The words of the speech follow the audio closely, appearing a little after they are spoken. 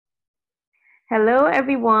Hello,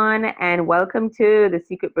 everyone, and welcome to the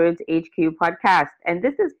Secret Birds HQ podcast. And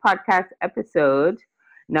this is podcast episode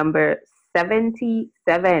number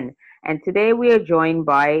 77. And today we are joined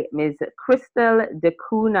by Ms. Crystal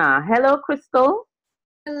DeCuna. Hello, Crystal.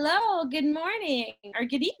 Hello, good morning or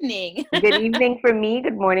good evening. Good evening for me.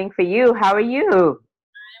 Good morning for you. How are you?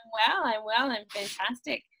 I'm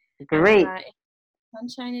fantastic. I'm Great. in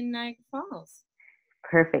sunshine in Niagara Falls.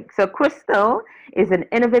 Perfect. So, Crystal is an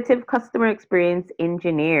innovative customer experience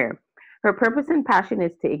engineer. Her purpose and passion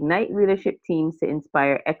is to ignite leadership teams to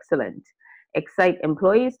inspire excellence, excite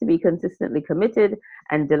employees to be consistently committed,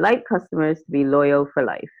 and delight customers to be loyal for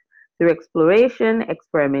life. Through exploration,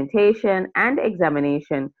 experimentation, and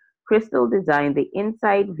examination, Crystal designed the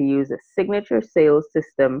Inside Views signature sales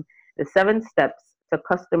system, the 7 steps to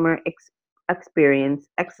customer experience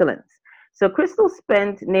excellence. So Crystal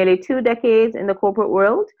spent nearly 2 decades in the corporate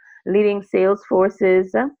world, leading sales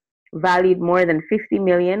forces valued more than 50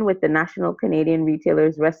 million with the national Canadian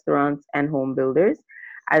retailers, restaurants, and home builders.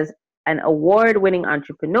 As an award-winning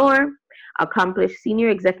entrepreneur, accomplished senior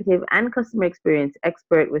executive and customer experience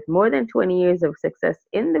expert with more than 20 years of success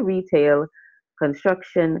in the retail,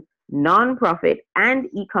 construction, nonprofit, and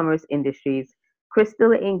e-commerce industries,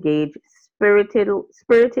 Crystal engaged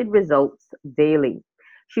spirited results daily.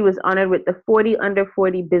 She was honored with the 40 Under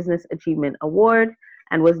 40 Business Achievement Award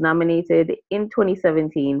and was nominated in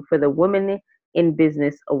 2017 for the Women in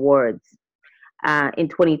Business Awards. In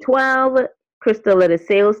 2012, Crystal led a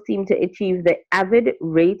sales team to achieve the Avid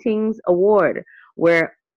Ratings Award,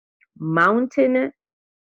 where Mountain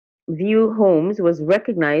View Homes was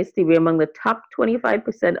recognized to be among the top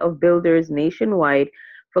 25% of builders nationwide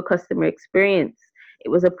for customer experience. It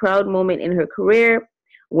was a proud moment in her career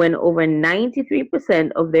when over 93%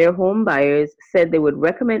 of their home buyers said they would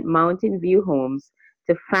recommend Mountain View Homes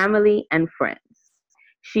to family and friends.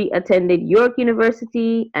 She attended York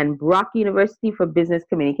University and Brock University for business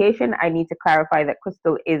communication. I need to clarify that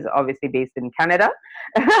Crystal is obviously based in Canada.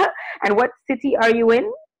 And what city are you in?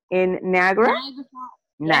 In Niagara? Niagara Falls.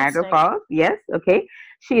 Yes, Niagara Falls, yes, okay.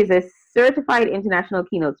 She is a certified international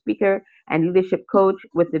keynote speaker and leadership coach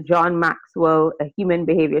with the John Maxwell, a human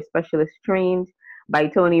behavior specialist trained by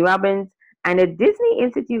Tony Robbins, and a Disney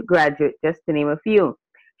Institute graduate, just to name a few.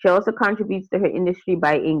 She also contributes to her industry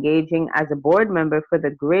by engaging as a board member for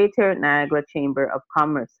the Greater Niagara Chamber of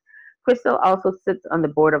Commerce. Crystal also sits on the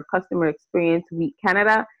board of Customer Experience Week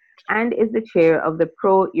Canada and is the chair of the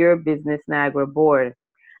Pro Your Business Niagara board.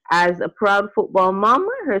 As a proud football mom,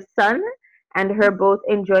 her son and her both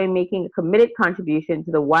enjoy making a committed contribution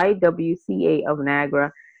to the YWCA of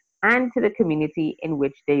Niagara and to the community in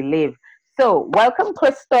which they live. So, welcome,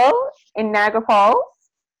 Crystal, in Niagara Falls.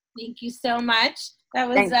 thank you so much. That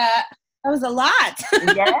was Thank, a lot.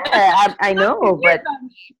 yeah, I know, but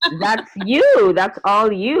that's you. That's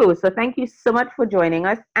all you. So thank you so much for joining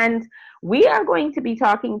us. And we are going to be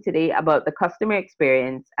talking today about the customer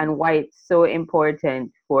experience and why it's so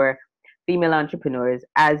important for female entrepreneurs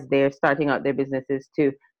as they're starting out their businesses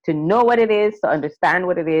to know what it is, to understand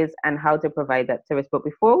what it is, and how to provide that service. But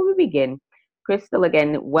before we begin, Crystal,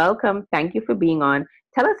 again, welcome. Thank you for being on.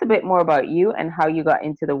 Tell us a bit more about you and how you got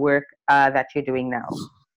into the work that you're doing now.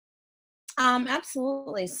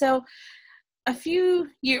 Absolutely. So a few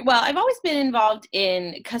years, well, I've always been involved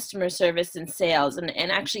in customer service and sales, and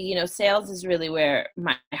actually, sales is really where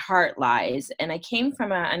my heart lies. And I came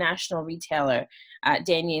from a national retailer,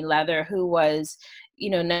 Danier Leather, who was,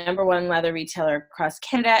 number one leather retailer across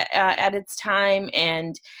Canada at its time.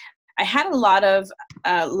 And I had a lot of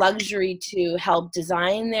luxury to help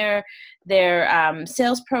design their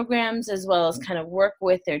sales programs, as well as kind of work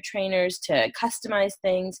with their trainers to customize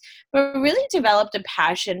things, but really developed a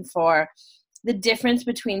passion for the difference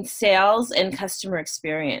between sales and customer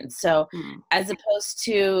experience. So as opposed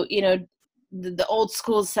to, the old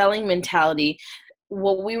school selling mentality,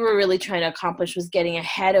 what we were really trying to accomplish was getting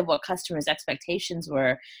ahead of what customers' expectations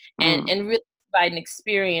were and really provide an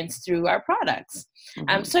experience through our products.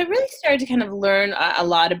 So I really started to kind of learn a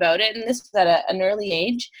lot about it, and this was at an early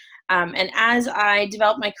age. And as I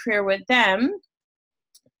developed my career with them,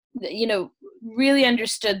 really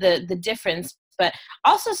understood the difference, but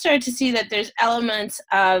also started to see that there's elements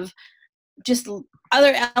of just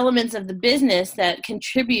other elements of the business that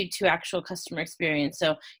contribute to actual customer experience.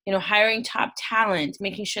 So, hiring top talent,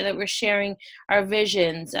 making sure that we're sharing our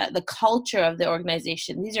visions, the culture of the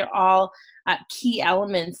organization. These are all key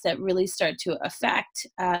elements that really start to affect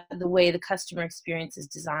the way the customer experience is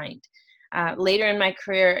designed. Later in my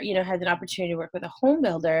career, had an opportunity to work with a home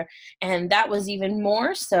builder, and that was even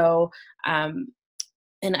more so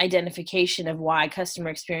an identification of why customer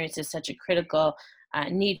experience is such a critical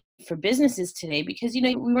need for businesses today, because, you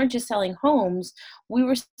know, we weren't just selling homes, we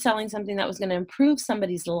were selling something that was going to improve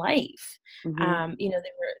somebody's life. Mm-hmm. You know,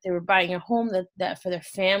 they were buying a home that for their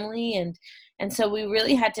family, and so we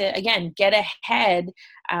really had to, again, get ahead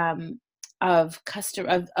of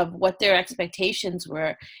what their expectations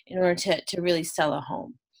were in order to really sell a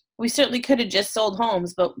home. We certainly could have just sold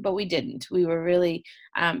homes, but we didn't. We were really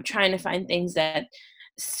trying to find things that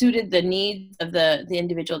suited the needs of the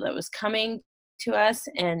individual that was coming to us,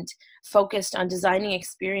 and focused on designing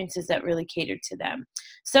experiences that really catered to them.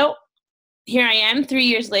 So here I am 3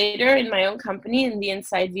 years later in my own company in the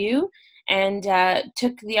Inside View, and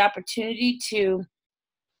took the opportunity to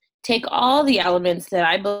take all the elements that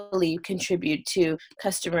I believe contribute to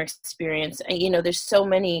customer experience. And, you know, there's so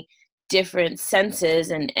many different senses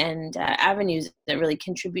and avenues that really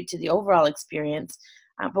contribute to the overall experience.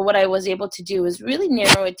 But what I was able to do is really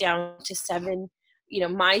narrow it down to seven, you know,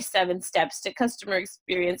 my 7 steps to customer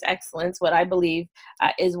experience excellence, what I believe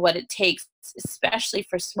is what it takes, especially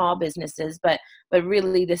for small businesses, but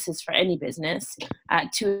really this is for any business,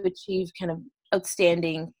 to achieve kind of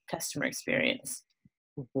outstanding customer experience.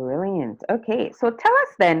 Brilliant. Okay, so tell us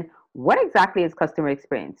then, what exactly is customer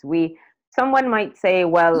experience? Someone might say,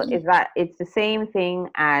 well, is that it's the same thing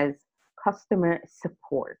as customer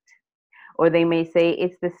support, or they may say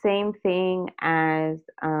it's the same thing as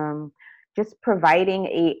just providing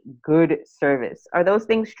a good service. Are those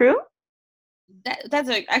things true? That's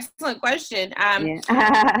an excellent question. Yeah.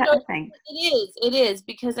 So Thanks. it is,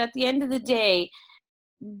 because at the end of the day,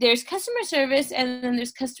 there's customer service and then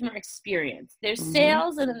there's customer experience. There's Mm-hmm.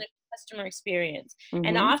 sales and then there's customer experience. And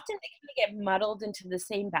Mm-hmm. often they kind of get muddled into the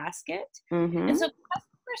same basket. And Mm-hmm. so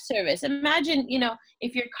customer service, imagine, you know,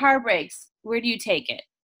 if your car breaks, where do you take it?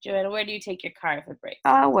 Joanna, where do you take your car if it breaks?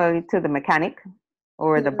 Well, to the mechanic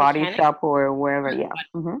or To the the body mechanic? shop or wherever. Yeah.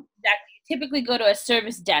 Mm-hmm. Exactly. You typically go to a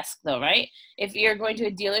service desk though, right? If you're going to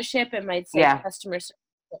a dealership, it might say Yeah. customer service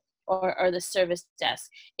or the service desk.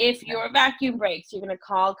 If your vacuum breaks, you're going to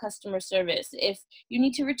call customer service. If you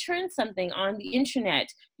need to return something on the internet,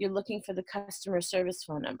 you're looking for the customer service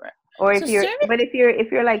phone number. Or So service,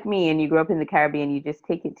 if you're like me and you grew up in the Caribbean, you just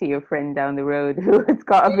take it to your friend down the road who has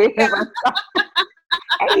got a there you bit of a go. stock,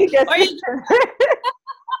 and you just Or you,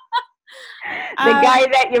 the uh, guy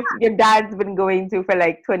that your dad's been going to for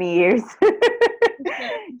like 20 years. sure,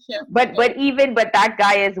 sure, but sure. that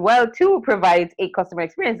guy as well too provides a customer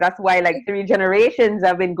experience. That's why like 3 generations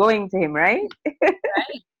have been going to him, right?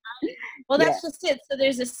 Right. Well, Yeah. that's just it. So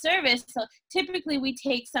there's a service. So typically we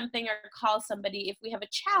take something or call somebody if we have a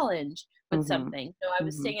challenge with Mhm. something. So I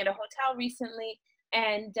was Mhm. staying at a hotel recently,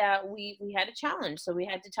 and we had a challenge. So we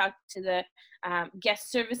had to talk to the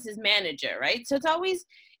guest services manager, right? So it's always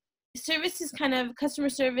services, kind of customer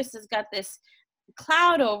service has got this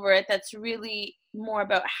cloud over it that's really more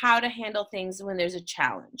about how to handle things when there's a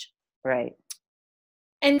challenge. Right.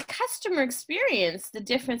 And customer experience, the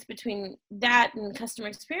difference between that and customer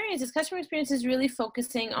experience is really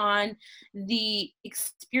focusing on the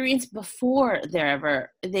experience before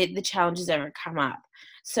the challenges ever come up.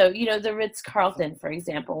 So, you know, the Ritz Carlton, for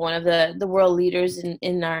example, one of the world leaders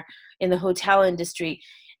in the hotel industry,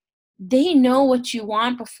 they know what you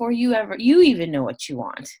want before you even know what you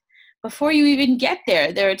want. Before you even get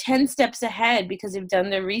there, they're 10 steps ahead because they've done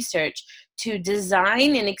their research to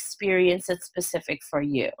design an experience that's specific for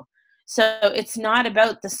you. So it's not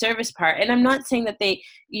about the service part. And I'm not saying that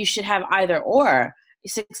you should have either or.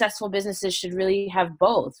 Successful businesses should really have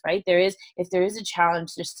both, right? If there is a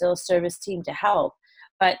challenge, there's still a service team to help.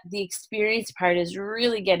 But the experience part is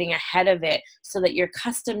really getting ahead of it so that you're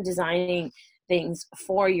custom designing things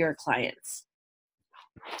for your clients.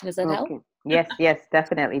 Does that help? Okay. Yes, yes,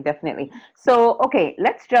 definitely, definitely. So, okay,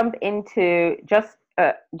 let's jump into just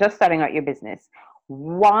starting out your business.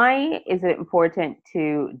 Why is it important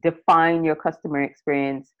to define your customer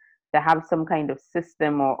experience, to have some kind of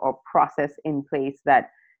system or process in place that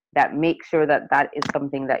makes sure that that is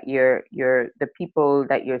something that the people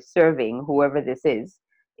that you're serving, whoever this is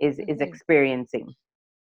Mhm. experiencing?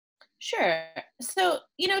 Sure. So,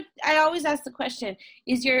 you know, I always ask the question,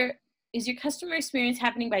 is your customer experience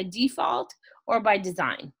happening by default or by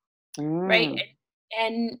design? Right? Mm,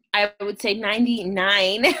 And I would say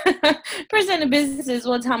 99% of businesses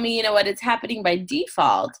will tell me, you know what, it's happening by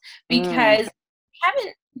default mm, because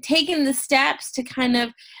haven't taken the steps to kind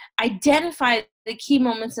of identify the key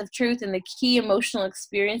moments of truth and the key emotional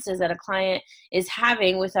experiences that a client is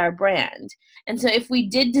having with our brand. And so if we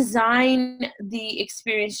did design the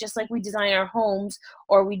experience just like we design our homes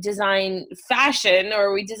or we design fashion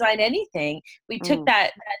or we design anything, we took mm.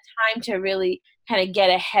 that time to really kind of get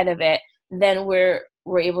ahead of it, then we're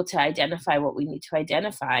we're able to identify what we need to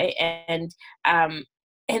identify, and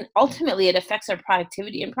ultimately it affects our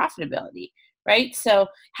productivity and profitability, right? So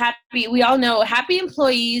we all know happy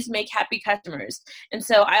employees make happy customers. And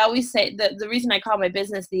so I always say the reason I call my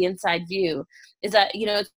business The Inside View is that,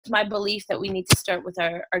 it's my belief that we need to start with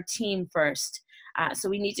our team first. So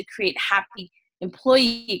we need to create happy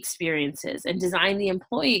employee experiences and design the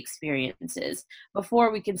employee experiences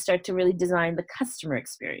before we can start to really design the customer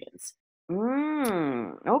experience.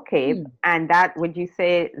 Okay. Mm. And that, would you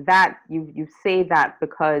say that you say that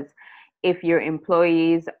because if your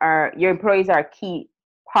employees are a key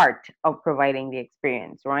part of providing the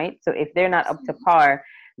experience, right? So if they're not up to par,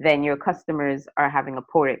 then your customers are having a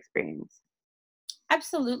poor experience.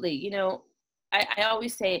 Absolutely. I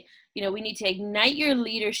always say, we need to ignite your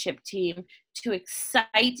leadership team to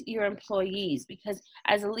excite your employees, because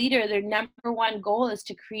as a leader, their number one goal is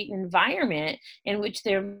to create an environment in which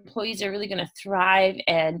their employees are really going to thrive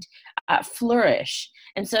and flourish.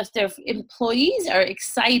 And so if their employees are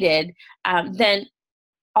excited, then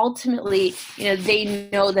ultimately, they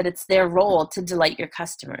know that it's their role to delight your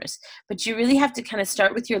customers. But you really have to kind of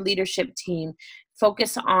start with your leadership team,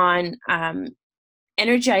 focus on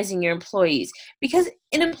energizing your employees, because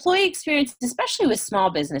an employee experience, especially with small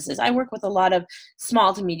businesses, I work with a lot of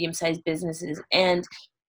small to medium sized businesses, and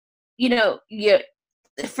you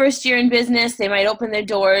the first year in business, they might open their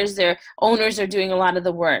doors, their owners are doing a lot of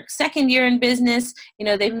the work. Second year in business,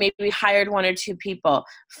 they've maybe hired 1 or 2 people.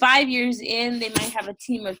 5 years in, they might have a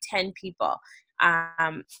team of 10 people.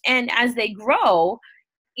 And as they grow,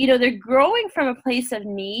 they're growing from a place of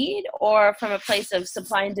need or from a place of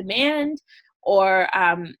supply and demand, or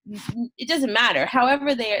it doesn't matter.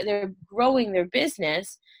 However, they're growing their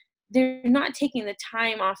business, they're not taking the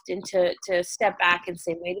time often to step back and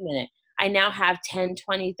say, wait a minute, I now have 10,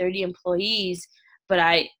 20, 30 employees, but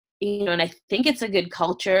and I think it's a good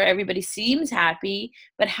culture. Everybody seems happy,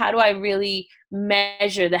 but how do I really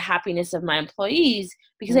measure the happiness of my employees?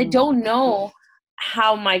 Because I Mm. don't know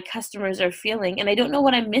how my customers are feeling, and I don't know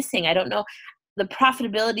what I'm missing. I don't know the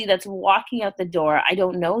profitability that's walking out the door. I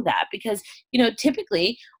don't know that, because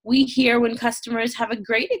typically we hear when customers have a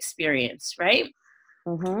great experience, right?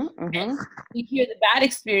 Mm-hmm, And mm-hmm. we hear the bad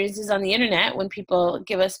experiences on the internet when people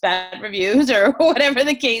give us bad reviews or whatever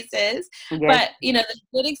the case is. Yes. But the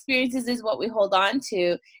good experiences is what we hold on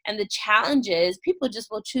to, and the challenges, people just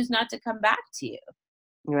will choose not to come back to you,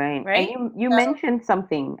 Right. And right? you So mentioned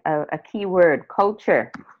something, a key word,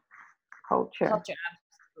 culture. Culture. culture,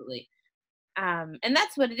 absolutely. And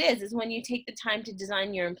that's what it is when you take the time to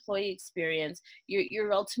design your employee experience,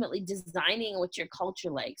 you're ultimately designing what your culture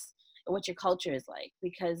likes, what your culture is like,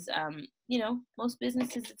 because most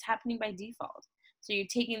businesses, it's happening by default. So you're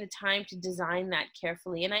taking the time to design that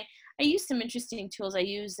carefully. And I use some interesting tools. I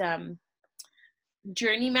use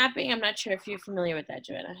journey mapping. I'm not sure if you're familiar with that,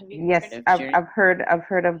 Joanna. Have you heard Yes, of I've journey? I've heard I've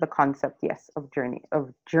heard of the concept, yes, of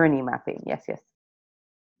journey mapping. Yes, yes.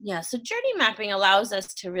 Yeah, so journey mapping allows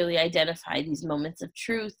us to really identify these moments of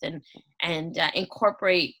truth, and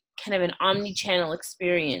incorporate kind of an omni-channel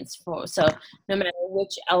experience for. So no matter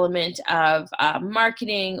which element of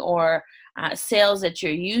marketing or sales that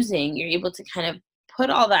you're using, you're able to kind of put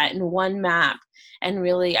all that in one map and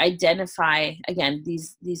really identify, again,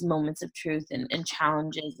 these moments of truth, and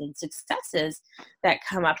challenges and successes that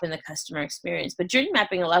come up in the customer experience. But journey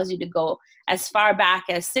mapping allows you to go as far back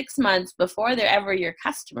as 6 months before they're ever your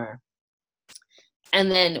customer, and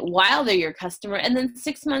then while they're your customer, and then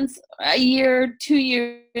 6 months, a year, 2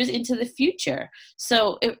 years into the future.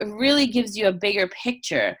 So it really gives you a bigger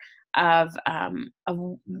picture of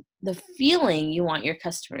the feeling you want your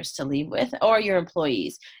customers to leave with, or your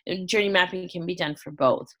employees. Journey mapping can be done for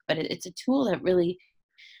both, but it's a tool that really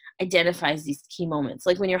identifies these key moments.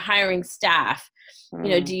 Like when you're hiring staff,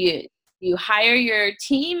 Mm, do you hire your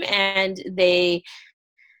team and they,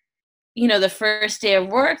 the first day of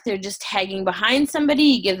work, they're just tagging behind somebody,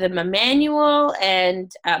 you give them a manual,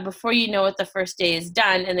 and before you know it, the first day is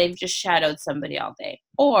done and they've just shadowed somebody all day?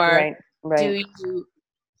 Or right, right. do you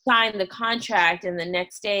sign the contract and the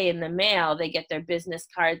next day in the mail, they get their business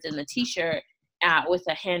cards and the t-shirt with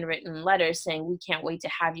a handwritten letter saying, we can't wait to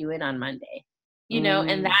have you in on Monday? And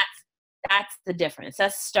Mm, that's the difference.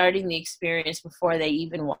 That's starting the experience before they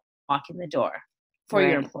even walk in the door for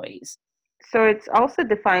your right. employees. So it's also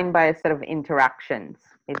defined by a set of interactions.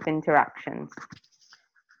 It's interactions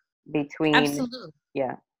between, Absolutely.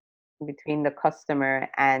 yeah, between the customer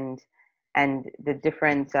and the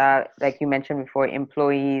different, like you mentioned before,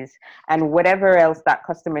 employees and whatever else that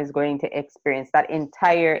customer is going to experience. That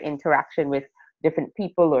entire interaction with different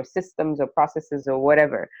people or systems or processes or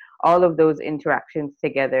whatever. All of those interactions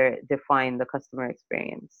together define the customer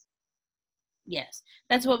experience. Yes,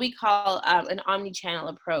 that's what we call an omni-channel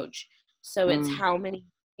approach. So it's Mm, how many,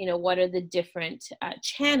 what are the different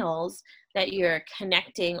channels that you're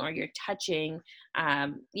connecting or you're touching,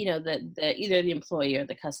 the either the employee or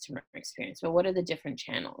the customer experience. But what are the different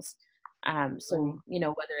channels? right.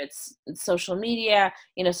 Whether it's social media,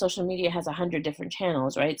 social media has 100 different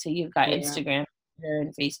channels, right? So you've got Yeah, Instagram, Twitter,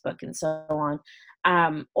 and Facebook, and so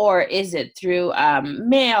on. Or is it through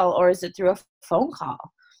mail, or is it through a phone call?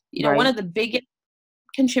 One right. of the biggest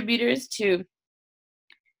contributors to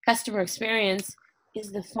customer experience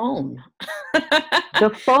is the phone. The I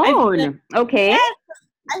feel, phone. Okay. yes,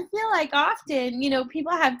 I feel like often,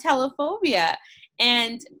 people have telephobia,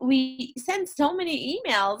 and we send so many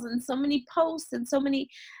emails and so many posts and so many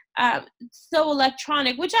so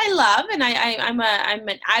electronic, which I love, and I'm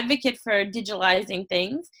an advocate for digitalizing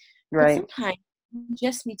things, but Right. sometimes you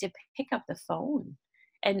just need to pick up the phone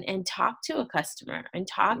and talk to a customer and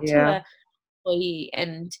talk to Yeah. a employee,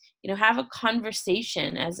 and have a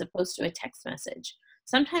conversation as opposed to a text message.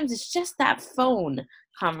 Sometimes it's just that phone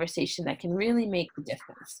conversation that can really make the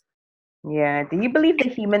difference. Yeah. Do you believe the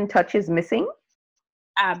human touch is missing?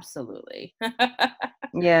 Absolutely.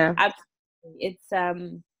 Yeah. Absolutely. It's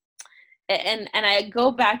and I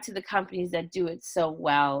go back to the companies that do it so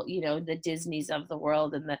well, the Disneys of the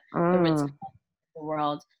world and the Ritz of Mm, the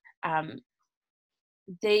world. um,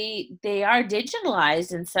 they are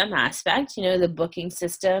digitalized in some aspect, the booking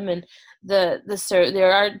system and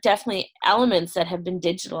there are definitely elements that have been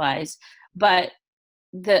digitalized, but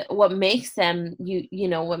what makes them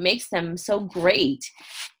what makes them so great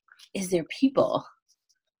is their people,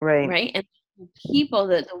 right. right? And people,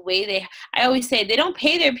 the way I always say they don't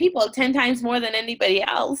pay their people 10 times more than anybody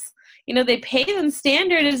else. They pay them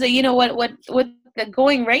standard as a, what the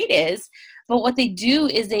going rate is, but what they do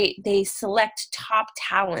is they select top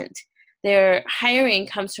talent. Their hiring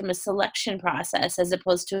comes from a selection process as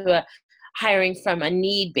opposed to a hiring from a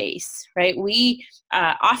need base, right? We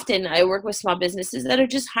often, I work with small businesses that are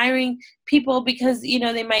just hiring people because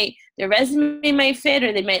their resume might fit,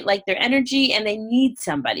 or they might like their energy and they need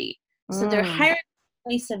somebody, so they're Mm, hiring a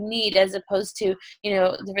place of need, as opposed to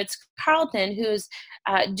the Ritz Carlton, who's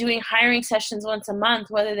doing hiring sessions once a month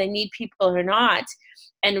whether they need people or not,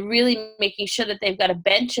 and really making sure that they've got a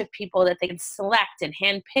bench of people that they can select and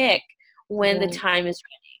hand pick when the right. time is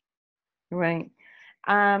Right.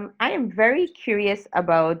 I am very curious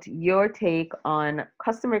about your take on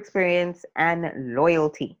customer experience and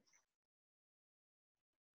loyalty.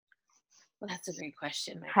 Well, that's a great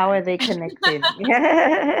question, my How are friend. they connected?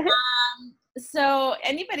 So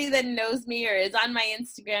anybody that knows me or is on my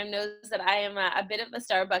Instagram knows that I am a bit of a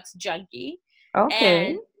Starbucks junkie. Okay.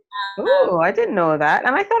 And Oh, um, I didn't know that.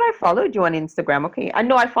 And I thought I followed you on Instagram. Okay. I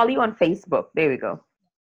know I follow you on Facebook. There we go.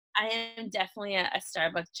 I am definitely a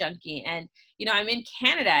Starbucks junkie. And, I'm in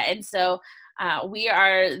Canada. And so we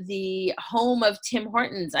are the home of Tim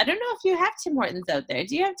Hortons. I don't know if you have Tim Hortons out there.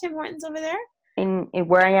 Do you have Tim Hortons over there? In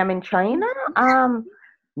where I am in China,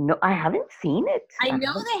 no, I haven't seen it. I I know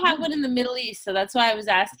haven't they seen have it. one in the Middle East. So that's why I was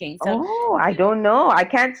asking. So, Oh, I don't know. I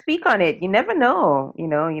can't speak on it. You never know. You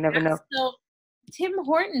never know. so Tim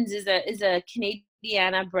Hortons is a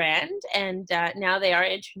Canadiana brand, and now they are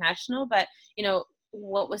international. But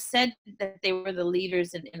what was said that they were the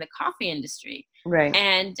leaders in the coffee industry, Right.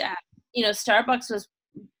 and Starbucks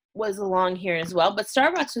was along here as well. But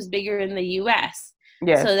Starbucks was bigger in the U.S.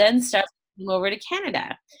 Yes. So then Starbucks came over to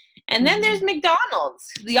Canada, and then there's Mhm. McDonald's,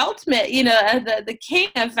 the ultimate, the king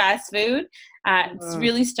of fast food. It's Mm,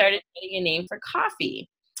 really started getting a name for coffee.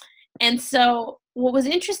 And so what was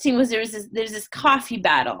interesting was there's this coffee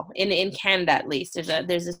battle in Canada, at least.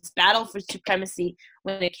 There's this battle for supremacy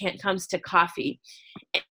when it comes to coffee.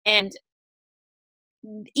 And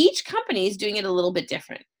each company is doing it a little bit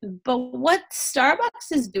different. But what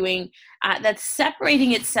Starbucks is doing that's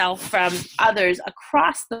separating itself from others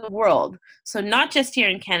across the world, so not just here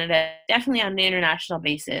in Canada, definitely on an international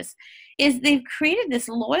basis, is they've created this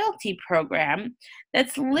loyalty program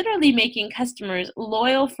that's literally making customers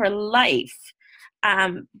loyal for life,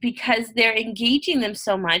 because they're engaging them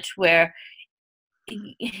so much where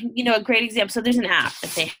a great example. So there's an app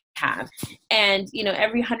that they have, and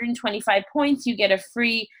every 125 points you get a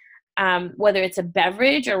free, whether it's a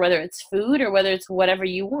beverage or whether it's food or whether it's whatever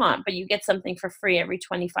you want, but you get something for free every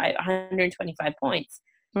 125 points.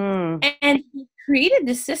 mm, And he created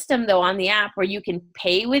this system though on the app where you can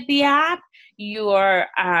pay with the app. Your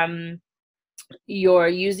you're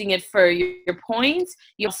using it for your points.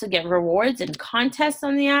 You also get rewards and contests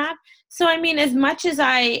on the app. So, I mean, as much as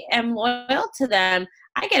I am loyal to them,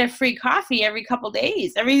 I get a free coffee every couple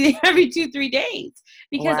days, every every 2-3 days,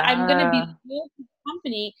 because I'm going to be Wow. loyal to the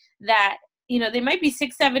company that, they might be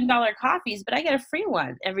 $6-7 coffees, but I get a free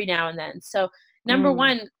one every now and then. So, number Mm.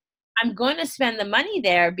 one, I'm going to spend the money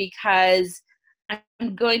there because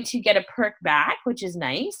I'm going to get a perk back, which is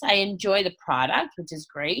nice. I enjoy the product, which is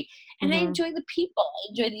great. And I Mm-hmm. enjoy the people. I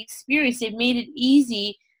enjoy the experience. They've made it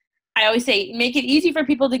easy. I always say, make it easy for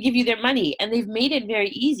people to give you their money. And they've made it very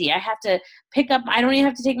easy. I have to I don't even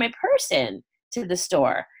have to take my purse in to the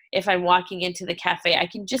store. If I'm walking into the cafe, I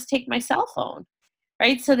can just take my cell phone.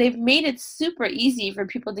 Right. So they've made it super easy for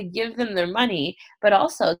people to give them their money, but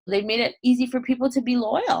also they've made it easy for people to be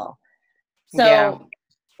loyal. Yeah. So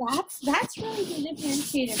that's really the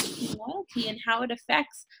differentiator between loyalty and how it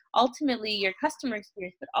affects ultimately your customer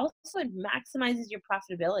experience, but also it maximizes your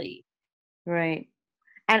profitability. Right.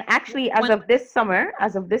 And actually, One as of this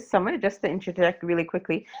summer, just to interject really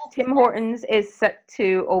quickly, Tim Hortons is set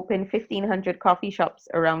to open 1,500 coffee shops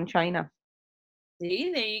around China.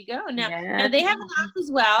 See, there you go. Now Yeah. they have an app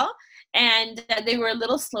as well, and they were a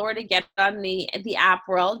little slower to get on the app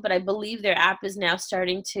world, but I believe their app is now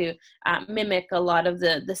starting to mimic a lot of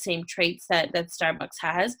the same traits that Starbucks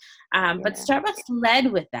has. But Yeah. Starbucks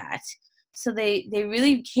led with that, so they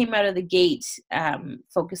really came out of the gate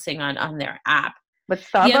focusing on their app. But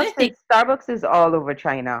The other thing, Starbucks is all over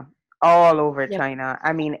China. All over yeah, China.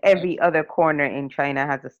 I mean, every other corner in China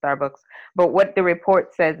has a Starbucks. But what the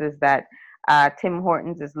report says is that Tim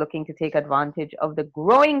Hortons is looking to take advantage of the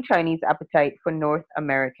growing Chinese appetite for North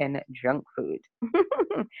American junk food.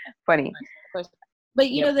 Funny. of course. But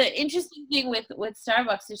Yep. the interesting thing with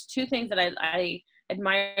Starbucks, there's two things that I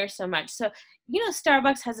admire so much. So,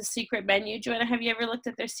 Starbucks has a secret menu. Joanna, have you ever looked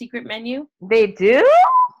at their secret menu? They do?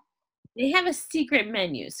 They have a secret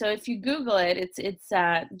menu. So if you Google it, it's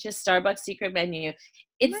just Starbucks secret menu. Oh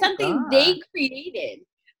It's my something God. they created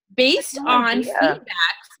I had based no on idea.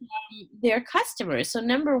 feedback from their customers. So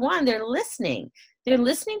number one, they're listening. They're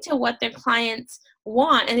listening to what their clients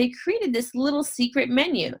want, and they created this little secret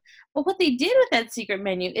menu. But what they did with that secret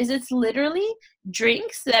menu is it's literally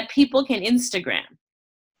drinks that people can Instagram.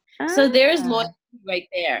 So there's loyalty Ah. right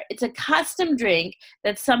there. It's a custom drink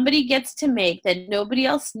that somebody gets to make that nobody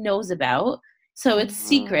else knows about. So it's Mhm.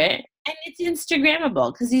 secret and it's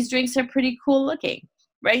Instagrammable because these drinks are pretty cool looking,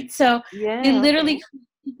 right? So they Yeah, literally okay. create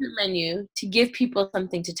a secret menu to give people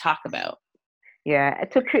something to talk about. Yeah,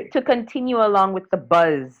 to continue along with the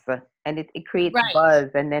buzz, and it creates Right,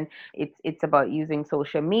 buzz, and then it's about using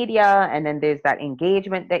social media, and then there's that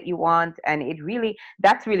engagement that you want, and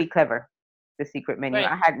that's really clever, the secret menu.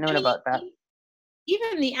 right. I hadn't known And about that.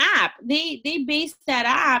 even the app, they based that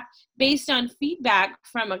app based on feedback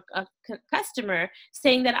from a customer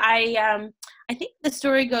saying that I think the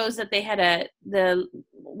story goes that they had the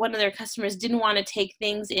one of their customers didn't want to take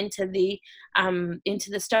things into the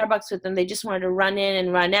Starbucks with them. They just wanted to run in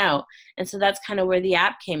and run out, and so that's kind of where the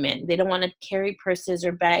app came in. They don't want to carry purses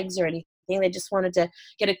or bags or anything. They just wanted to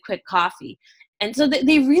get a quick coffee, and so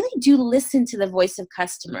they really do listen to the voice of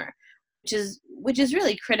customer, which is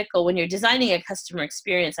really critical when you're designing a customer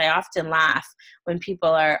experience. I often laugh when people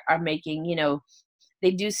are making,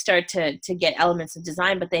 they do start to get elements of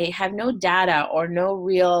design, but they have no data or no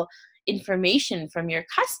real information from your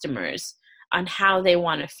customers on how they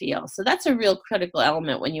want to feel. So that's a real critical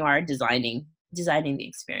element when you are designing the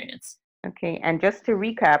experience. Okay, and just to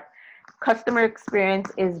recap, customer experience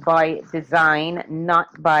is by design, not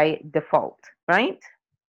by default, right?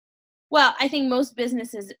 Well, I think most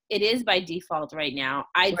businesses, it is by default right now.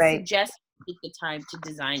 I'd Right. suggest take the time to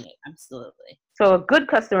design it. Absolutely. So a good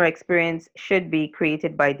customer experience should be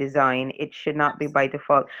created by design. It should not be by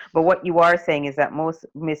default. But what you are saying is that most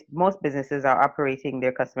businesses are operating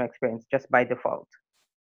their customer experience just by default.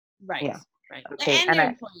 Right, Yeah. right. Okay. And their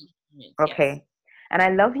employee experience, yes. Okay. And I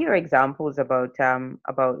love your examples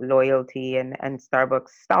about loyalty and Starbucks.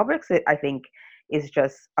 Starbucks, I think, is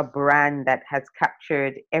just a brand that has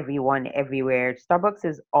captured everyone everywhere. Starbucks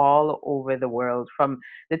is all over the world, from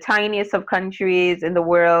the tiniest of countries in the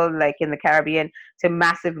world, like in the Caribbean, to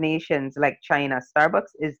massive nations like China.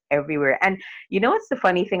 Starbucks is everywhere. And you know what's the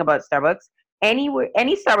funny thing about Starbucks? Anywhere,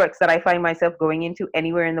 any Starbucks that I find myself going into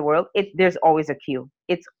anywhere in the world, there's always a queue.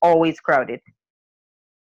 It's always crowded.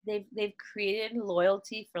 They've created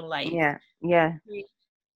loyalty for life. Yeah, yeah.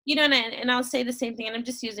 And I'll say the same thing, and I'm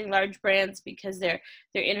just using large brands because they're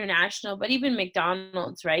international, but even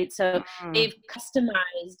McDonald's, right? So Mm, they've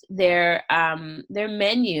customized their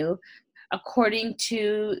menu according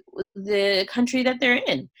to the country that they're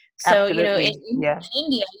in. So, Absolutely. in Yeah.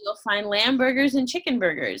 India, you'll find lamb burgers and chicken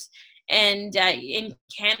burgers. And in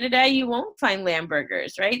Canada, you won't find lamb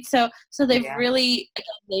burgers, right? So they've Yeah. really, again,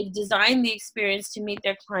 they've designed the experience to meet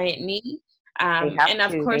their client need. They have And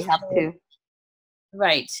of to. They course, have to.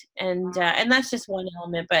 right. And that's just one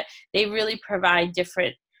element, but they really provide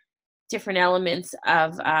different elements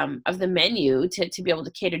of the menu to be able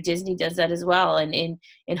to cater. Disney does that as well. And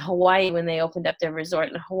in Hawaii, when they opened up their resort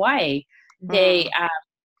in Hawaii, Mm.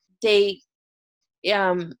 they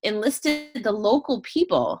enlisted the local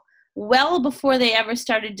people well before they ever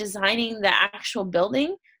started designing the actual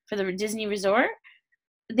building for the Disney resort.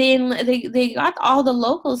 They got all the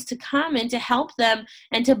locals to come and to help them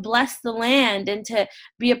and to bless the land and to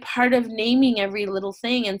be a part of naming every little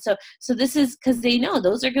thing. And so this is because they know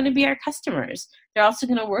those are going to be our customers. They're also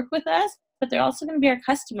going to work with us, but they're also going to be our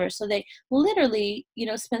customers. So they literally,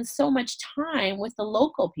 spend so much time with the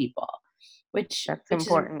local people, which That's which is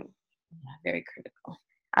important. very critical.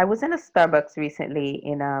 I was in a Starbucks recently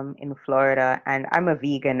in Florida, and I'm a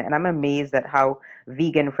vegan, and I'm amazed at how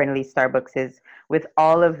vegan friendly Starbucks is with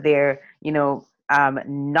all of their,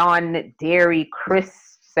 non-dairy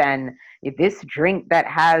crisps and this drink that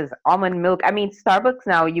has almond milk. I mean, Starbucks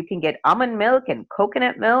now you can get almond milk and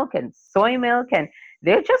coconut milk and soy milk, and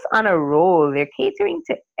they're just on a roll. They're catering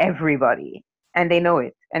to everybody, and they know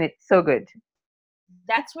it, and it's so good.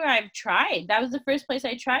 That's where I've tried. That was the first place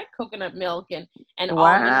I tried coconut milk and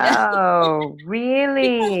almond milk. Wow, because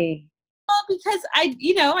really? because I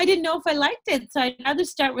didn't know if I liked it, so I'd rather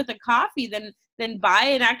start with a coffee than buy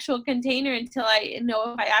an actual container until I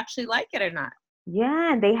know if I actually like it or not.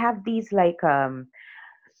 Yeah, and they have these like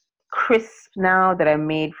crisp now that are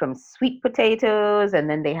made from sweet potatoes, and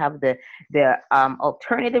then they have the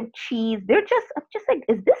alternative cheese. I'm just like,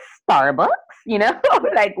 is this Starbucks? You know,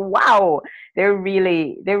 like wow, they're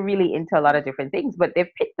really into a lot of different things, but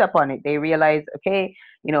they've picked up on it. They realize, okay,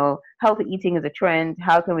 healthy eating is a trend.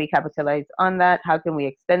 How can we capitalize on that? How can we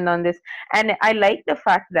extend on this? And I like the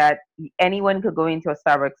fact that anyone could go into a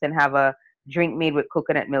Starbucks and have a drink made with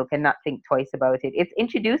coconut milk and not think twice about it. It's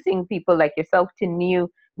introducing people like yourself to new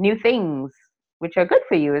things, which are good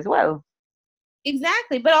for you as well.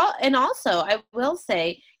 Exactly, but and also I will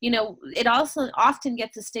say, it also often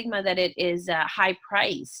gets a stigma that it is high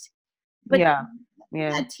priced, but Yeah, yeah,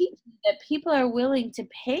 that teaches me that people are willing to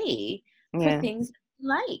pay for yeah, things they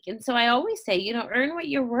like. And so I always say, earn what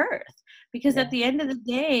you're worth, because at yeah, the end of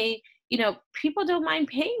the day, people don't mind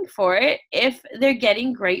paying for it if they're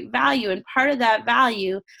getting great value. And part of that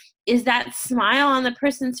value is that smile on the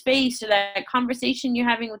person's face, or that conversation you're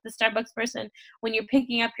having with the Starbucks person when you're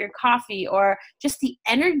picking up your coffee, or just the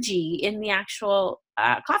energy in the actual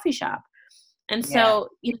coffee shop. And yeah. so,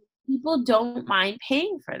 people don't mind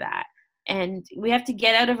paying for that. And we have to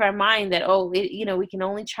get out of our mind that, we can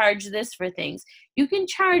only charge this for things. You can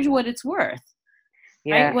charge what it's worth,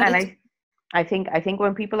 right? Yeah, What and it's I think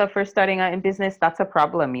when people are first starting out in business, that's a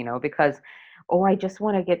problem, because oh, I just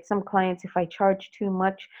want to get some clients. If I charge too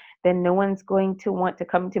much, then no one's going to want to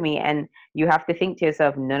come to me. And you have to think to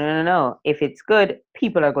yourself, no, no, no, no. If it's good,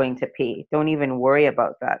 people are going to pay. Don't even worry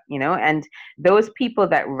about that. And those people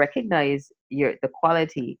that recognize the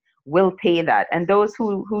quality will pay that. And those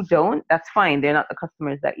who don't, that's fine. They're not the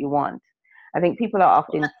customers that you want. I think people are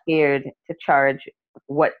often scared to charge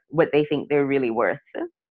what they think they're really worth.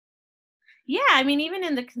 Yeah, I mean, even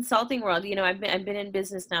in the consulting world, I've been in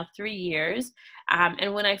business now 3 years,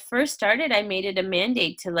 and when I first started, I made it a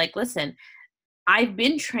mandate to, like, listen, I've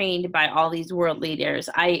been trained by all these world leaders.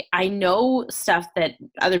 I know stuff that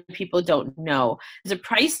other people don't know. There's a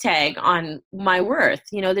price tag on my worth.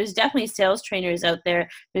 There's definitely sales trainers out there.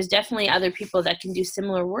 There's definitely other people that can do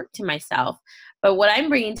similar work to myself. But what I'm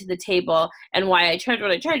bringing to the table and why I charge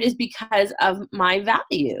what I charge is because of my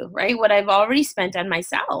value, right? What I've already spent on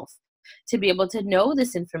myself to be able to know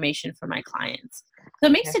this information for my clients. So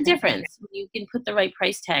it makes a Definitely. difference when you can put the right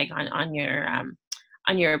price tag on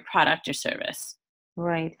your product or service.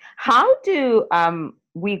 Right. How do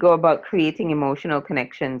we go about creating emotional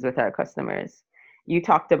connections with our customers? You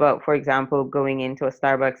talked about, for example, going into a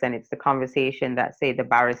Starbucks and it's the conversation that, say, the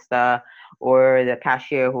barista or the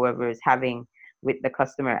cashier, whoever is having with the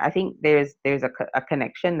customer. I think there's a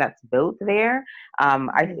connection that's built there. I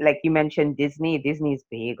Mhm. like you mentioned Disney. Disney's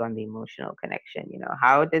big on the emotional connection.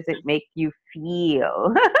 How does it make you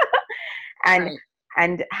feel? and Right.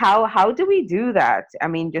 and how do we do that? I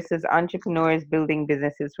mean, just as entrepreneurs building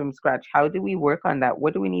businesses from scratch, how do we work on that?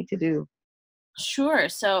 What do we need to do? Sure.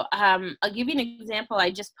 So I'll give you an example. I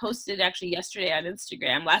just posted actually yesterday on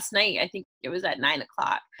Instagram. Last night, I think it was at 9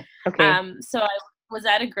 o'clock. Okay. So I was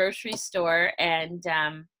at a grocery store, and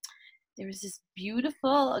there was this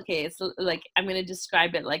beautiful, okay, it's like, I'm going to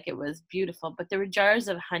describe it like it was beautiful, but there were jars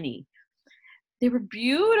of honey. They were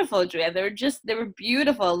beautiful, Julia. They were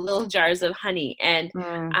beautiful little jars of honey, and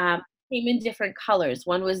Mm, um, came in different colors.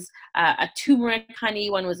 One was a turmeric honey,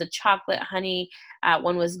 one was a chocolate honey,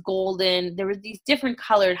 one was golden. There were these different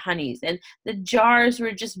colored honeys, and the jars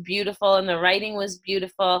were just beautiful, and the writing was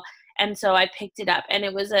beautiful. And so I picked it up, and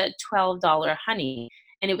it was a $12 honey,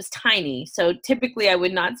 and it was tiny. So typically, I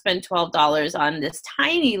would not spend $12 on this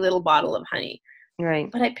tiny little bottle of honey, right.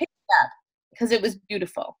 but I picked it up because it was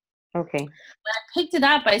beautiful. Okay. When I picked it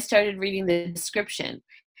up, I started reading the description,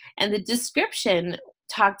 and the description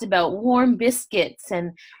talked about warm biscuits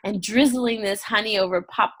and drizzling this honey over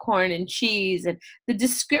popcorn and cheese, and the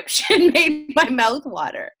description made my mouth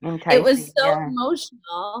water. It was Enticing. so Yeah.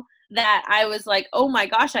 emotional that I was like, oh my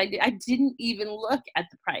gosh, I didn't even look at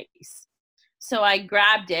the price. So I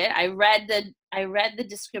grabbed it. I read the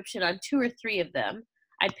description on two or three of them.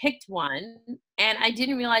 I picked one, and I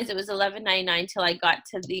didn't realize it was $11.99 till I got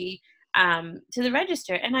to the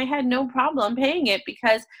register, and I had no problem paying it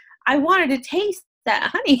because I wanted to taste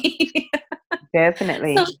that honey. So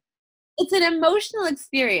Definitely. it's an emotional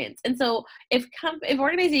experience, and so if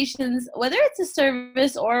organizations, whether it's a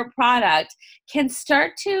service or a product, can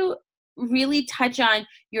start to really touch on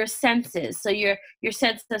your senses, so your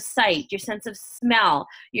sense of sight, your sense of smell,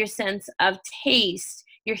 your sense of taste,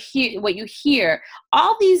 what you hear,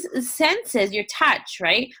 all these senses, your touch,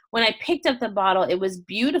 right? When I picked up the bottle, it was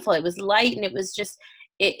beautiful, it was light, and it was just,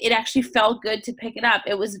 it actually felt good to pick it up.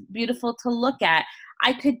 It was beautiful to look at.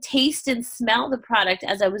 I could taste and smell the product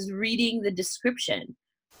as I was reading the description.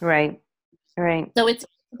 Right. Right. So it's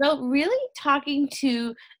about really talking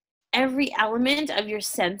to every element of your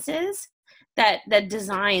senses that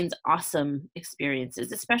designs awesome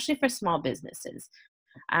experiences, especially for small businesses.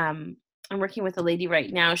 Um, I'm working with a lady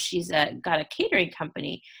right now. She's got a catering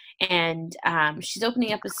company, and she's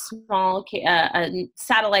opening up a small a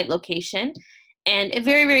satellite location, and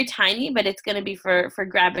very very tiny, but it's going to be for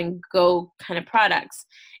grab and go kind of products.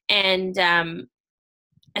 And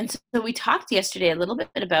so we talked yesterday a little bit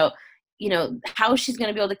about, how she's going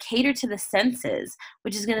to be able to cater to the senses,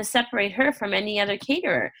 which is going to separate her from any other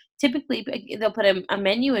caterer. Typically, they'll put a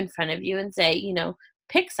menu in front of you and say,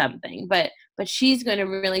 pick something, but she's going to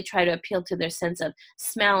really try to appeal to their sense of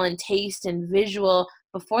smell and taste and visual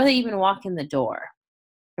before they even walk in the door.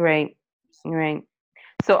 Right. Right.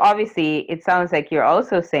 So obviously, it sounds like you're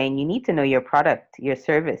also saying you need to know your product, your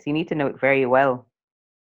service. You need to know it very well.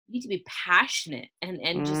 You need to be passionate, and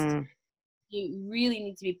just, Mm, you really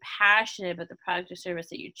need to be passionate about the product or service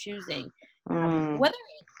that you're choosing. mm, Whether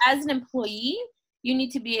as an employee, you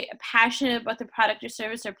need to be passionate about the product or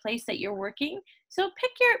service or place that you're working. So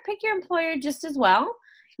pick your employer just as well,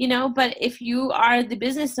 But if you are the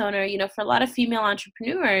business owner, for a lot of female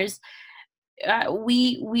entrepreneurs,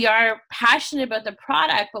 we are passionate about the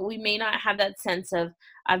product, but we may not have that sense of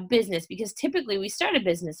business, because typically we start a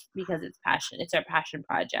business because it's passion. It's our passion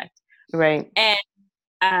project. right.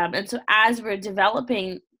 And so as we're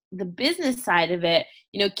developing the business side of it,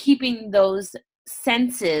 keeping those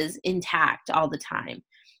senses intact all the time.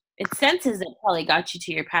 It's senses that probably got you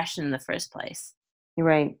to your passion in the first place.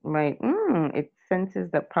 Right. Right. It's senses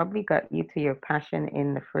that probably got you to your passion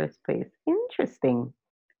in the first place. Interesting.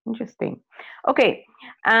 Interesting. Okay.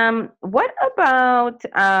 What about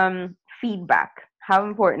feedback? How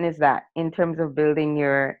important is that in terms of building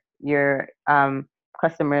your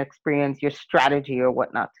customer experience, your strategy or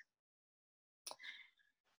whatnot?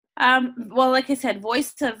 Well, like I said,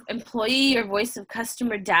 voice of employee or voice of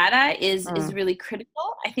customer data is Mm, really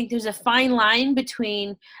critical. I think there's a fine line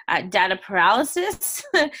between data paralysis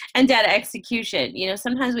and data execution.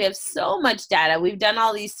 Sometimes we have so much data. We've done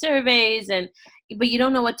all these surveys, but you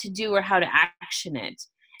don't know what to do or how to action it.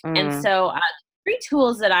 And mm, so, three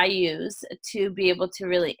tools that I use to be able to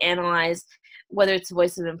really analyze whether it's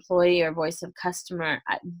voice of employee or voice of customer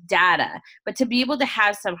data, but to be able to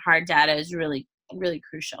have some hard data is really really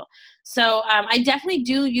crucial. So I definitely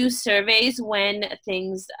do use surveys when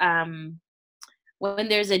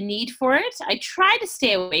there's a need for it. I try to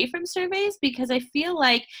stay away from surveys because I feel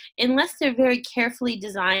like unless they're very carefully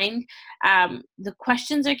designed, the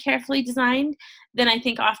questions are carefully designed, then I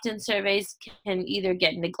think often surveys can either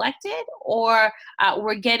get neglected, or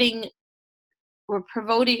we're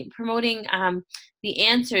promoting the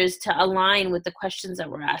answers to align with the questions that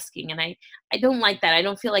we're asking, and I don't like that. I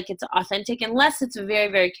don't feel like it's authentic unless it's a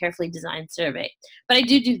very very carefully designed survey. But I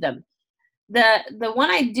do them. The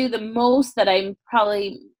one I do the most, that I'm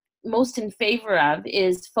probably most in favor of,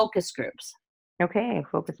 is focus groups. okay,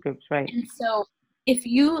 focus groups, right. And so if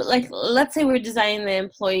you, like, let's say we're designing the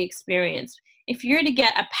employee experience. If you're to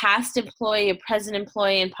get a past employee, a present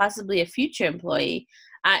employee, and possibly a future employee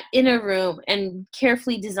in a room and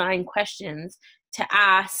carefully design questions to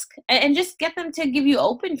ask and just get them to give you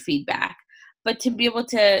open feedback, but to be able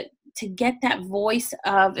to get that voice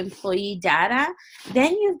of employee data,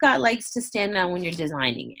 then you've got legs to stand on when you're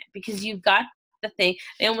designing it, because you've got the thing.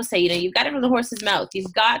 They almost say, you've got it from the horse's mouth.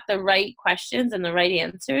 You've got the right questions and the right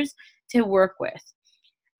answers to work with.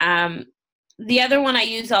 The other one I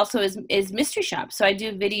use also is mystery shop. So I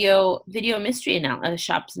do video mystery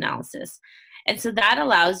shops analysis. And so that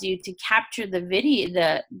allows you to capture the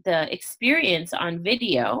the experience on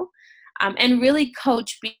video, and really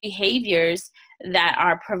coach behaviors that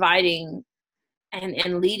are providing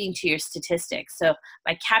and leading to your statistics. So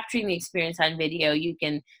by capturing the experience on video, you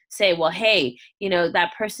can say, well, hey,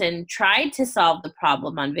 that person tried to solve the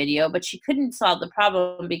problem on video, but she couldn't solve the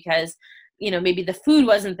problem because, maybe the food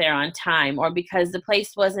wasn't there on time, or because the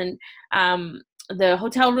place wasn't, the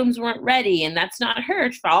hotel rooms weren't ready, and that's not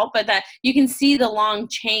her fault, but that you can see the long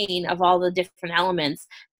chain of all the different elements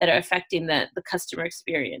that are affecting the customer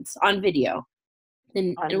experience on video.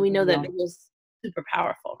 And we know that it was super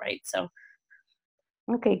powerful, right? So.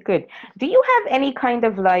 Okay, good. Do you have any kind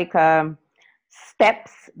of like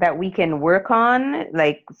steps that we can work on,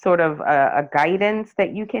 like sort of a guidance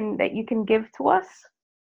that you can give to us?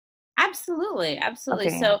 Absolutely.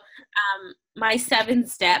 Okay. So my 7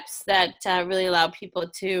 steps that really allow people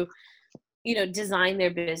to, design their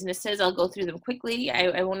businesses. I'll go through them quickly.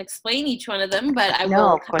 I won't explain each one of them, but I No,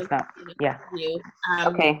 will of course not. Yeah. you.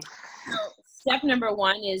 Okay. So step number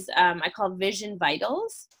 1 is I call vision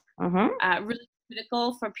vitals. Mm-hmm. Really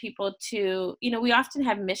critical for people to, we often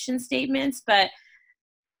have mission statements, but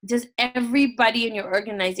does everybody in your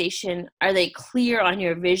organization, are they clear on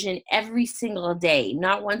your vision every single day?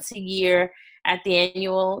 Not once a year at the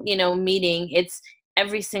annual, meeting. It's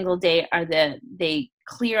every single day. Are they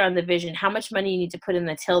clear on the vision? How much money you need to put in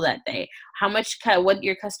the till that day? How much, what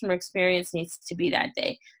your customer experience needs to be that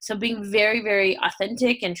day? So being very, very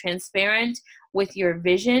authentic and transparent with your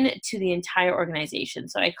vision to the entire organization.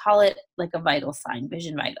 So I call it like a vital sign,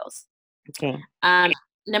 vision vitals. Okay.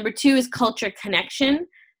 Number 2 is culture connection.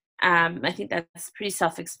 I think that's pretty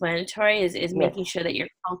self-explanatory, is Yes. making sure that your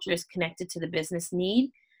culture is connected to the business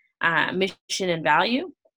need, mission, and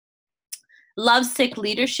value. Lovesick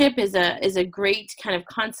leadership is a great kind of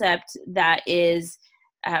concept that is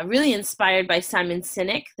really inspired by Simon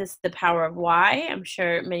Sinek, The Power of Why. I'm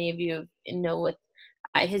sure many of you know what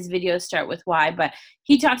his videos start with why, but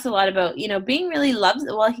he talks a lot about, being really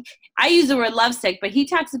I use the word lovesick, but he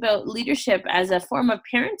talks about leadership as a form of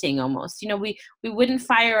parenting almost. We wouldn't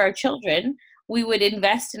fire our children. We would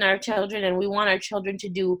invest in our children, and we want our children to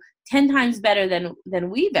do 10 times better than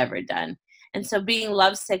we've ever done. And so being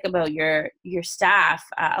lovesick about your staff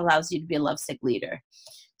allows you to be a lovesick leader.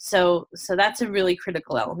 So that's a really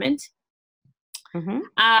critical element. Mm-hmm.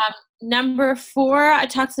 Number 4, it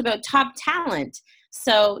talks about top talent.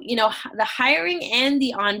 So, the hiring and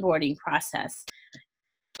the onboarding process.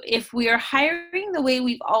 If we are hiring the way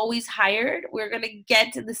we've always hired, we're going to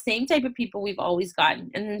get the same type of people we've always gotten.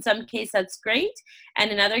 And in some cases, that's great. And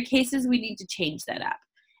in other cases, we need to change that up.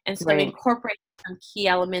 And so incorporate some key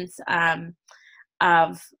elements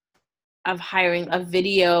of hiring, of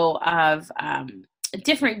video, of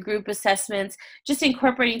different group assessments, just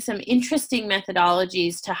incorporating some interesting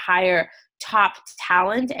methodologies to hire top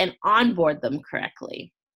talent and onboard them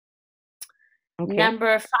correctly. Okay.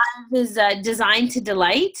 Number 5 is design to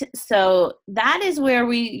delight. So that is where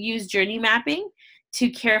we use journey mapping to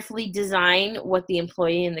carefully design what the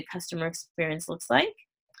employee and the customer experience looks like.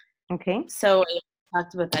 Okay. So I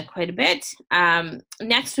talked about that quite a bit.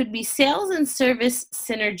 Next would be sales and service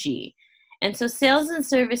synergy. And so sales and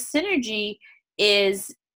service synergy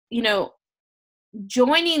is,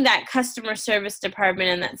 joining that customer service department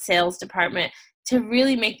and that sales department to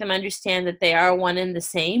really make them understand that they are one and the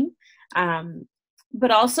same,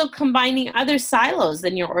 but also combining other silos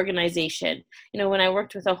in your organization. When I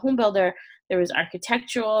worked with a home builder, there was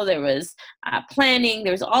architectural, there was planning,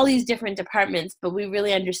 there was all these different departments, but we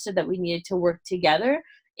really understood that we needed to work together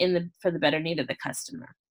for the better need of the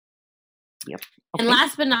customer. Yep. Okay. And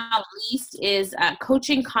last but not least is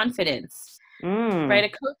coaching confidence. Right?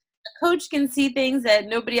 A coach can see things that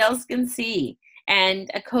nobody else can see, and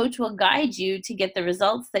a coach will guide you to get the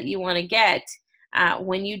results that you want to get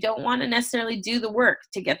when you don't want to necessarily do the work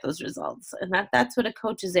to get those results. And that's what a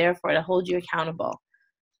coach is there for, to hold you accountable.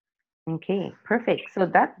 Okay, perfect.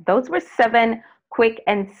 So those were 7 quick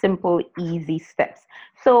and simple, easy steps.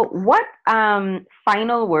 So, what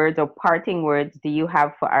final words or parting words do you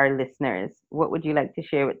have for our listeners? What would you like to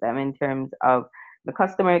share with them in terms of the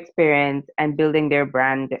customer experience and building their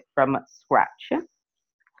brand from scratch?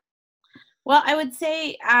 Well, I would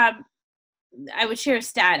say I would share a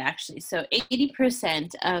stat actually. So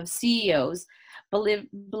 80% of CEOs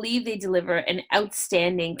believe they deliver an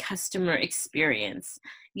outstanding customer experience,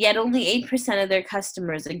 yet only 8% of their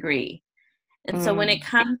customers agree. And so when it Mm,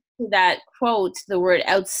 comes to that quote, the word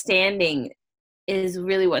outstanding is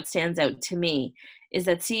really what stands out to me, is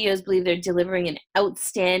that CEOs believe they're delivering an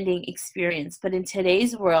outstanding experience. But in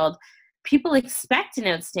today's world, people expect an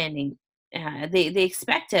outstanding, they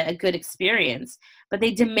expect a good experience, but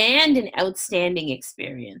they demand an outstanding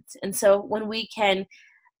experience. And so when we can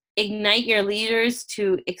ignite your leaders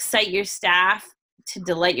to excite your staff, to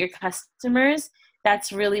delight your customers,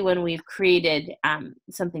 that's really when we've created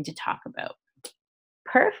something to talk about.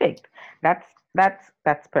 perfect.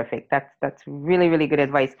 That's perfect. That's really really good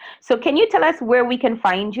advice. So, can you tell us where we can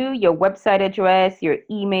find you? Your website address, your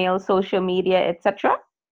email, social media, etc.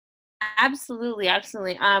 Absolutely,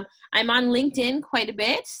 absolutely. I'm on LinkedIn quite a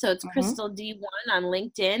bit, so it's Mm-hmm. Crystal D1 on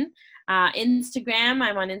LinkedIn. Instagram,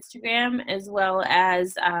 I'm on Instagram as well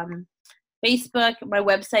as Facebook. My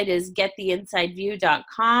website is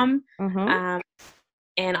gettheinsideview.com. Mm-hmm. Um,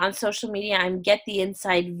 and on social media, I'm Get the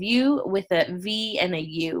Inside View with a V and a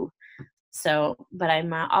U. So, but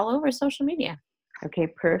I'm all over social media. Okay,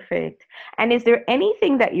 perfect. And is there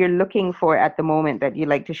anything that you're looking for at the moment that you'd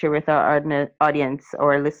like to share with our audience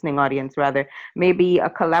or listening audience, rather? Maybe a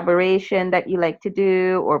collaboration that you like to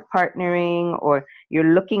do, or partnering, or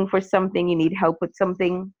you're looking for something, you need help with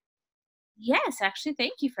something? Yes, actually,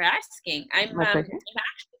 thank you for asking. My pleasure. I'm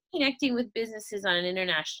actually connecting with businesses on an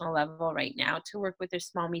international level right now to work with their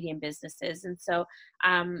small medium businesses, and so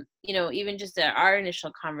even just our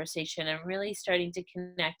initial conversation, I'm really starting to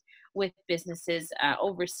connect with businesses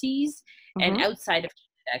overseas and Mm-hmm. outside of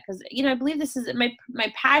Canada, because I believe this is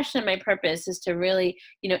my passion and my purpose is to really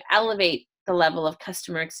elevate the level of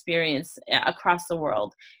customer experience across the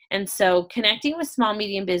world. And so connecting with small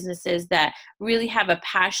medium businesses that really have a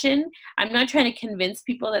passion. I'm not trying to convince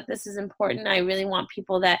people that this is important. I really want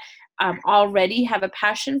people that already have a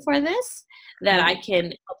passion for this, that I can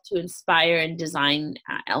help to inspire and design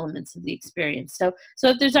elements of the experience. So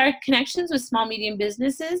if there's our connections with small medium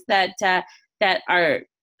businesses that are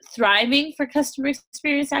thriving for customer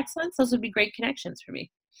experience excellence, those would be great connections for me.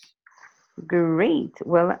 Great.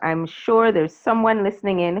 Well, I'm sure there's someone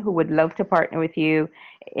listening in who would love to partner with you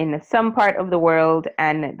in some part of the world,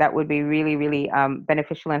 and that would be really, really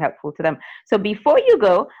beneficial and helpful to them. So, before you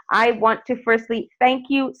go, I want to firstly thank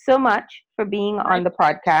you so much for being My on the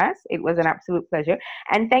podcast. It was an absolute pleasure.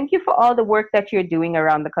 And thank you for all the work that you're doing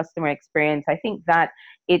around the customer experience. I think that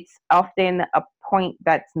it's often a point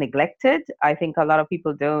that's neglected. I think a lot of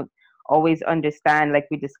people don't always understand, like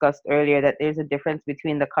we discussed earlier, that there's a difference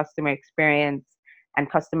between the customer experience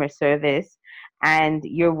and customer service. And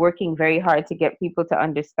you're working very hard to get people to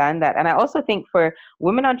understand that. And I also think for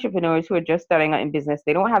women entrepreneurs who are just starting out in business,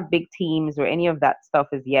 they don't have big teams or any of that stuff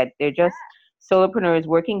as yet. They're just solopreneurs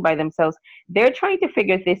working by themselves. They're trying to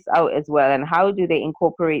figure this out as well. And how do they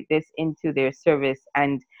incorporate this into their service?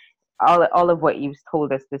 And all of what you've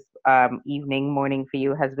told us this morning for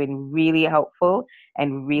you has been really helpful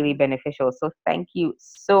and really beneficial. So thank you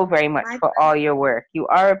so very much for all your work. You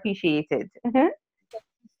are appreciated.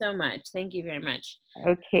 so much. Thank you very much.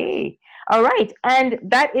 Okay. All right. And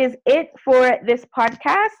that is it for this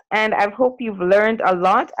podcast. And I hope you've learned a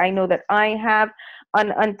lot. I know that I have.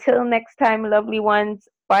 Until next time, lovely ones.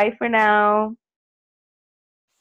 Bye for now.